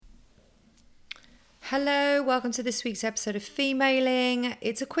Hello, welcome to this week's episode of Femaling.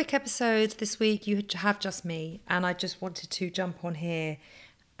 It's a quick episode this week. You have just me, and I just wanted to jump on here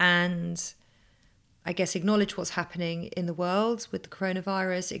and I guess acknowledge what's happening in the world with the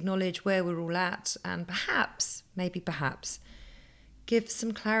coronavirus, acknowledge where we're all at, and perhaps, maybe perhaps, give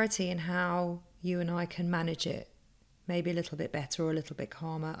some clarity in how you and I can manage it. Maybe a little bit better or a little bit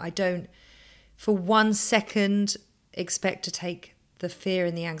calmer. I don't, for 1 second, expect to take the fear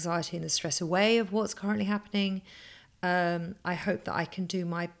and the anxiety and the stress away of what's currently happening. I hope that I can do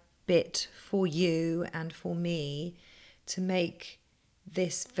my bit for you and for me to make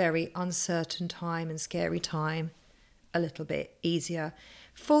this very uncertain time and scary time a little bit easier.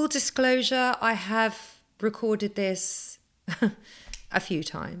 Full disclosure, I have recorded this a few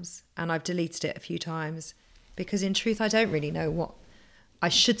times and I've deleted it a few times because in truth I don't really know what I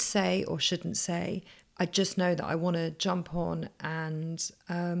should say or shouldn't say. I just know that I want to jump on and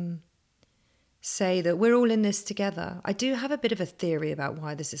say that we're all in this together. I do have a bit of a theory about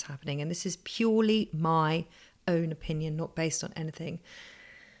why this is happening, and this is purely my own opinion, not based on anything.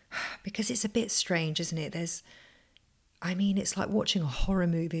 Because it's a bit strange, isn't it? It's like watching a horror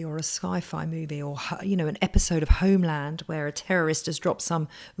movie or a sci-fi movie or, an episode of Homeland where a terrorist has dropped some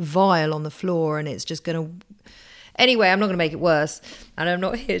vial on the floor and it's just going to... Anyway, I'm not going to make it worse, and I'm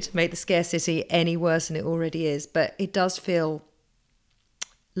not here to make the scarcity any worse than it already is, but it does feel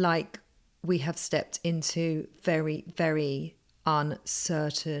like we have stepped into very, very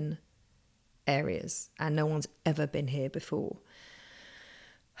uncertain areas, and no one's ever been here before.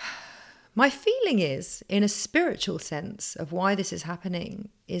 My feeling is, in a spiritual sense of why this is happening,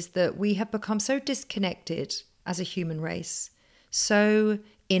 is that we have become so disconnected as a human race, so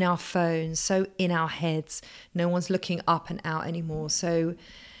in our phones, so in our heads. No one's looking up and out anymore. So,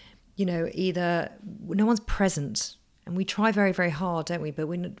 either no one's present, and we try very, very hard, don't we? But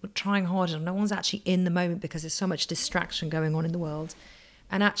we're trying hard and no one's actually in the moment because there's so much distraction going on in the world.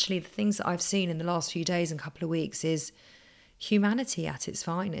 And actually the things that I've seen in the last few days and couple of weeks is humanity at its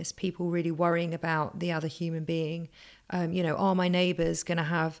finest. People really worrying about the other human being. Are my neighbours going to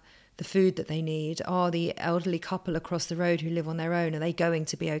have the food that they need? Are the elderly couple across the road who live on their own, are they going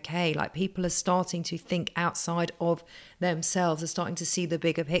to be okay? Like, people are starting to think outside of themselves, are starting to see the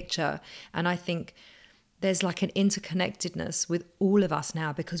bigger picture. And I think there's like an interconnectedness with all of us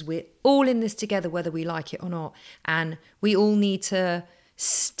now because we're all in this together, whether we like it or not. And we all need to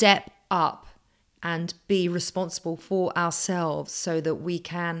step up and be responsible for ourselves so that we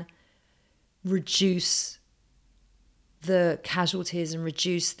can reduce the casualties and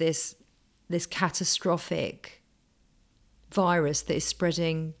reduce this catastrophic virus that is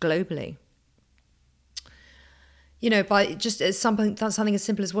spreading globally. By just something as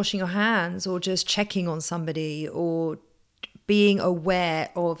simple as washing your hands or just checking on somebody or being aware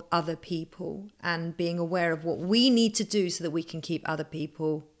of other people and being aware of what we need to do so that we can keep other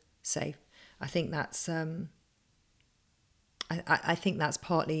people safe. I think that's I think that's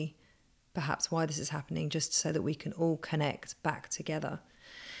partly perhaps why this is happening, just so that we can all connect back together.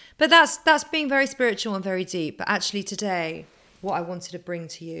 But that's being very spiritual and very deep. But actually today, what I wanted to bring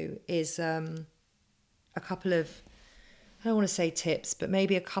to you is a couple of, I don't want to say tips, but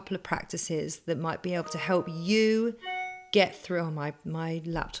maybe a couple of practices that might be able to help you get through. Oh, my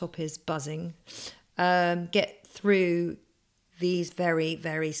laptop is buzzing. Get through these very,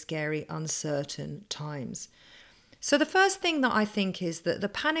 very scary, uncertain times. So the first thing that I think is that the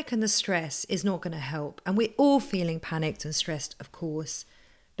panic and the stress is not going to help. And we're all feeling panicked and stressed, of course,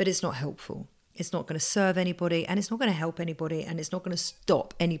 but it's not helpful. It's not going to serve anybody, and it's not going to help anybody, and it's not going to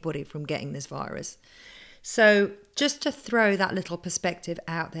stop anybody from getting this virus. So just to throw that little perspective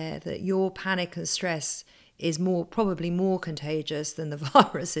out there, that your panic and stress is probably more contagious than the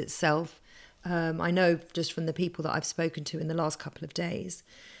virus itself. I know just from the people that I've spoken to in the last couple of days.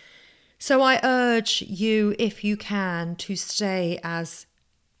 So I urge you, if you can, to stay as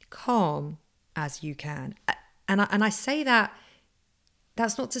calm as you can. And I say that,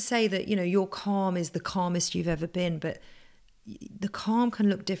 that's not to say that, your calm is the calmest you've ever been, but the calm can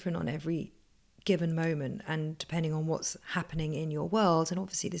look different on every given moment and depending on what's happening in your world. And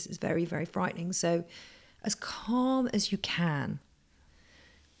obviously this is very, very frightening. So as calm as you can.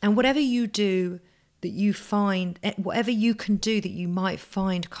 And whatever you do that you find, whatever you can do that you might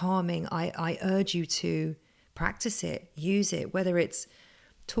find calming, I urge you to practice it, use it, whether it's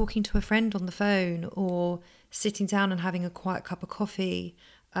talking to a friend on the phone or sitting down and having a quiet cup of coffee,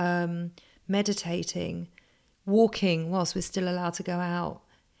 meditating, walking whilst we're still allowed to go out,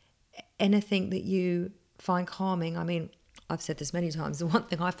 anything that you find calming. I mean, I've said this many times, the one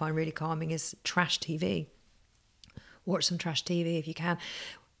thing I find really calming is trash TV. Watch some trash TV if you can.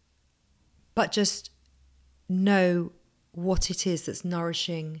 But just know what it is that's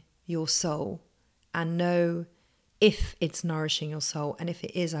nourishing your soul, and know if it's nourishing your soul. And if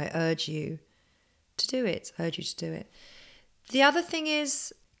it is, I urge you to do it. I urge you to do it. The other thing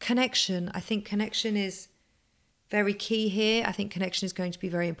is connection. I think connection is very key here. I think connection is going to be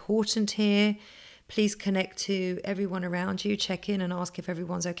very important here. Please connect to everyone around you. Check in and ask if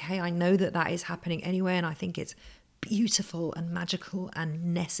everyone's okay. I know that that is happening anyway, and I think it's beautiful and magical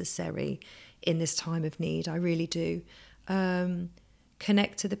and necessary in this time of need. I really do.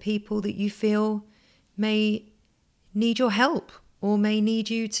 Connect to the people that you feel may need your help or may need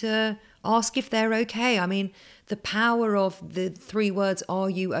you to ask if they're okay. I mean, the power of the 3 words, are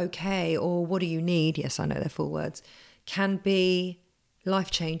you okay? Or what do you need? Yes, I know they're full words, can be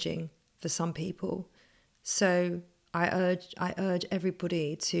life-changing for some people. So I urge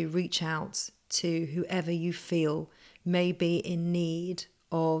everybody to reach out to whoever you feel may be in need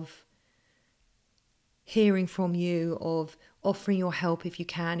of hearing from you, of offering your help if you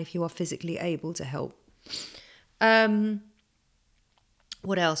can, if you are physically able to help.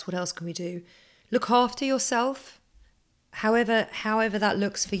 What else? What else can we do? Look after yourself, however that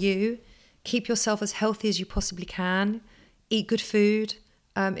looks for you. Keep yourself as healthy as you possibly can. Eat good food.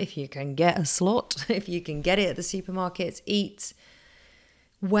 If you can get a slot, if you can get it at the supermarkets, eat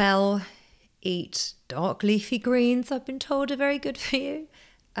well. Eat dark leafy greens, I've been told, are very good for you.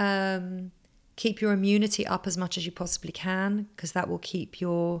 Keep your immunity up as much as you possibly can, because that will keep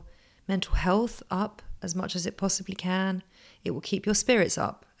your mental health up as much as it possibly can. It will keep your spirits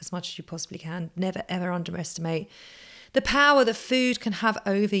up as much as you possibly can. Never, ever underestimate the power that food can have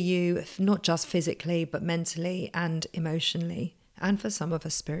over you, not just physically, but mentally and emotionally, and for some of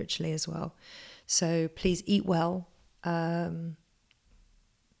us spiritually as well. So please eat well.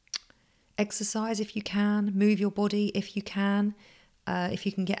 Exercise if you can. Move your body if you can. If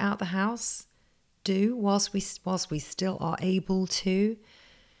you can get out the house, do whilst we still are able to.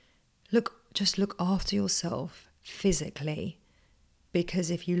 Just look after yourself physically, because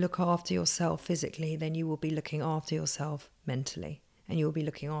if you look after yourself physically, then you will be looking after yourself mentally, and you will be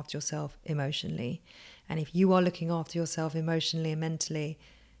looking after yourself emotionally. And if you are looking after yourself emotionally and mentally,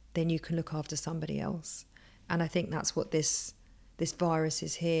 then you can look after somebody else. And I think that's what this virus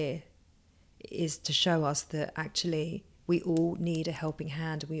is here, is to show us that actually we all need a helping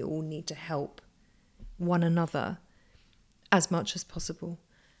hand. We all need to help one another as much as possible.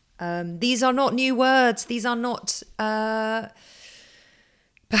 These are not new words. These are not, perhaps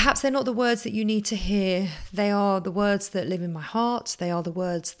they're not the words that you need to hear. They are the words that live in my heart. They are the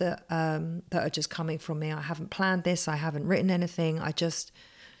words that are just coming from me. I haven't planned this. I haven't written anything. I just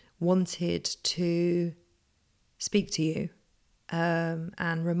wanted to speak to you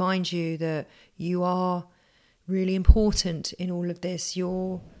and remind you that you are really important in all of this.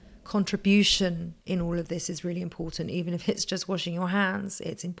 Your contribution in all of this is really important. Even if it's just washing your hands,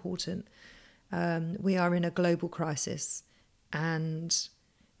 it's important. We are in a global crisis, and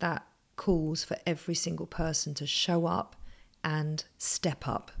that calls for every single person to show up and step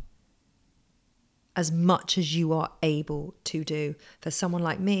up as much as you are able to do. For someone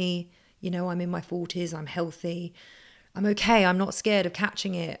like me, I'm in my 40s, I'm healthy, I'm okay, I'm not scared of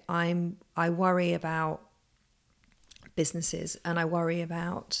catching it. I worry about businesses, and I worry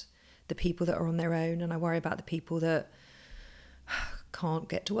about the people that are on their own, and I worry about the people that can't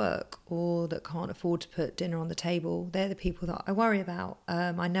get to work or that can't afford to put dinner on the table. They're the people that I worry about.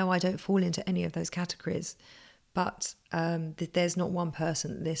 I know I don't fall into any of those categories, but there's not one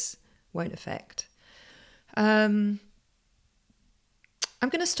person that this won't affect. I'm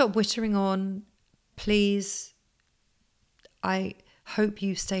going to stop whittering on. Please, I hope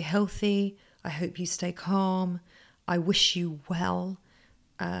you stay healthy. I hope you stay calm. I wish you well.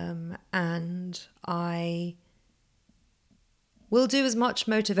 And I will do as much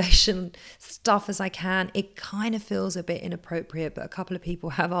motivation stuff as I can. It kind of feels a bit inappropriate, but a couple of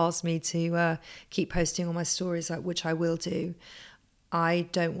people have asked me to keep posting on my stories, which I will do. I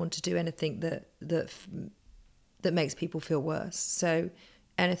don't want to do anything that makes people feel worse. So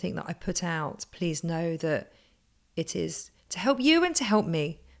anything that I put out, please know that it is to help you and to help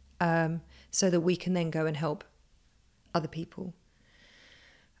me, so that we can then go and help other people.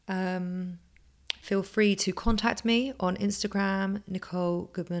 Feel free to contact me on Instagram,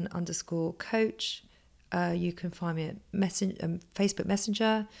 NicoleGoodman_coach. You can find me at Facebook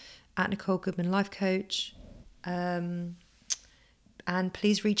Messenger at Nicole Goodman Life Coach. And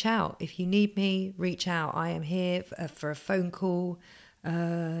please reach out. If you need me, reach out. I am here for a phone call,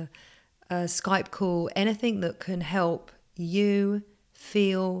 a Skype call, anything that can help you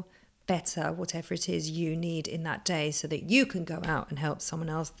feel better, whatever it is you need in that day, so that you can go out and help someone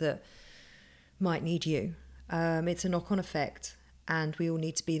else that might need you. It's a knock-on effect, and we all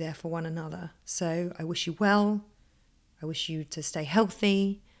need to be there for one another. So I wish you well. I wish you to stay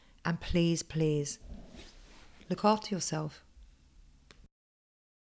healthy, and please, please look after yourself.